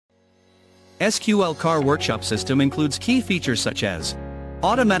SQL car workshop system includes key features such as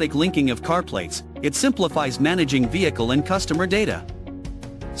automatic linking of car plates. It simplifies managing vehicle and customer data.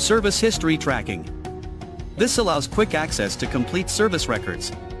 Service history tracking. This allows quick access to complete service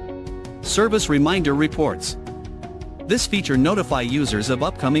records. Service reminder reports. This feature notifies users of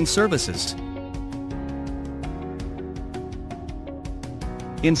upcoming services.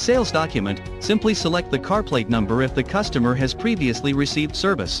 In sales document, simply select the car plate number if the customer has previously received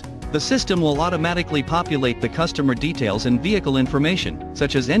service. The system will automatically populate the customer details and vehicle information,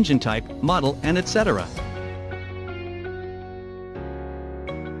 such as engine type, model, and etc.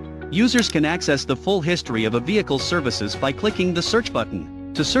 Users can access the full history of a vehicle's services by clicking the search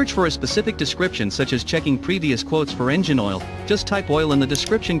button. To search for a specific description such as checking previous quotes for engine oil, just type oil in the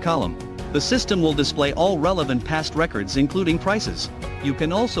description column. The system will display all relevant past records including prices. You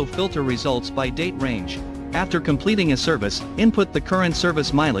can also filter results by date range. After completing a service, input the current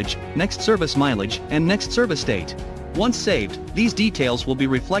service mileage, next service mileage, and next service date. Once saved, these details will be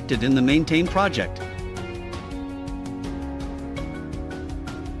reflected in the maintain project.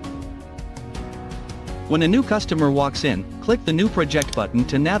 When a new customer walks in, click the New Project button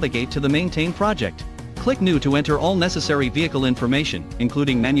to navigate to the Maintain project. Click New to enter all necessary vehicle information,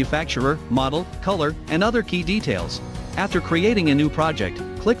 including manufacturer, model, color, and other key details. After creating a new project,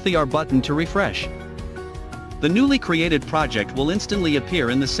 click the R button to refresh. The newly created project will instantly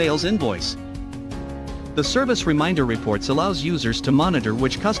appear in the sales invoice. The service reminder reports allows users to monitor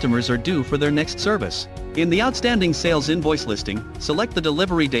which customers are due for their next service. In the outstanding sales invoice listing, select the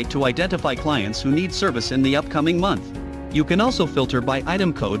delivery date to identify clients who need service in the upcoming month. You can also filter by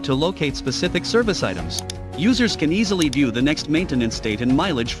item code to locate specific service items. Users can easily view the next maintenance date and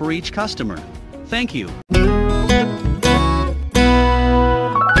mileage for each customer. Thank you.